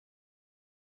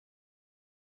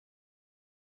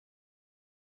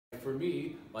For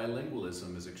me,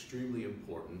 bilingualism is extremely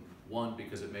important. One,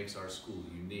 because it makes our school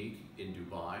unique in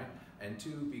Dubai, and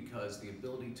two, because the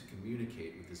ability to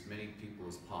communicate with as many people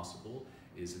as possible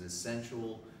is an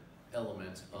essential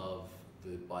element of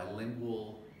the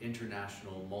bilingual,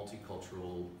 international,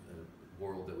 multicultural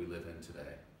world that we live in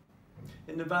today.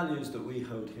 In the values that we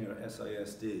hold here at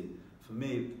SISD, for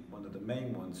me, one of the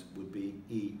main ones would be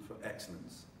E for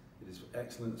excellence. It is for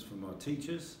excellence from our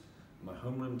teachers, my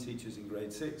homeroom teachers in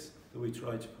grade 6, that we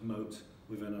try to promote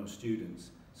within our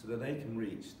students so that they can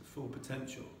reach the full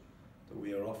potential that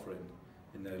we are offering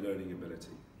in their learning ability.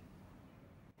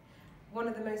 One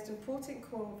of the most important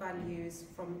core values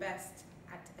from B.E.S.T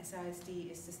at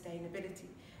SISD is sustainability.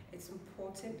 It's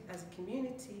important as a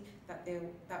community that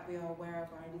we are aware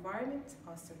of our environment,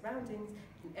 our surroundings,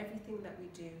 and everything that we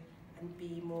do, and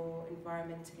be more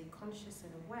environmentally conscious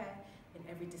and aware in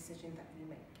every decision that we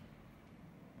make.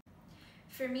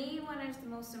 For me, one of the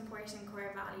most important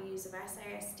core values of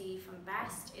SISD from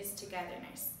B.E.S.T is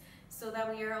togetherness, so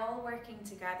that we are all working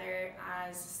together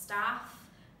as staff,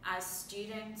 as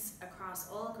students across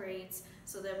all grades,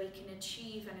 so that we can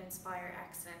achieve and inspire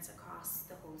excellence across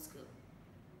the whole school.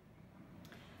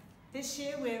 This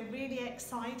year we're really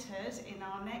excited in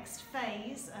our next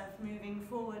phase of moving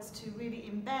forwards to really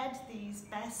embed these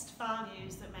B.E.S.T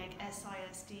values that make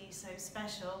SISD so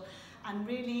special, and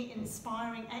really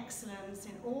inspiring excellence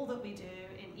in all that we do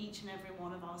in each and every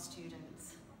one of our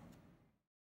students.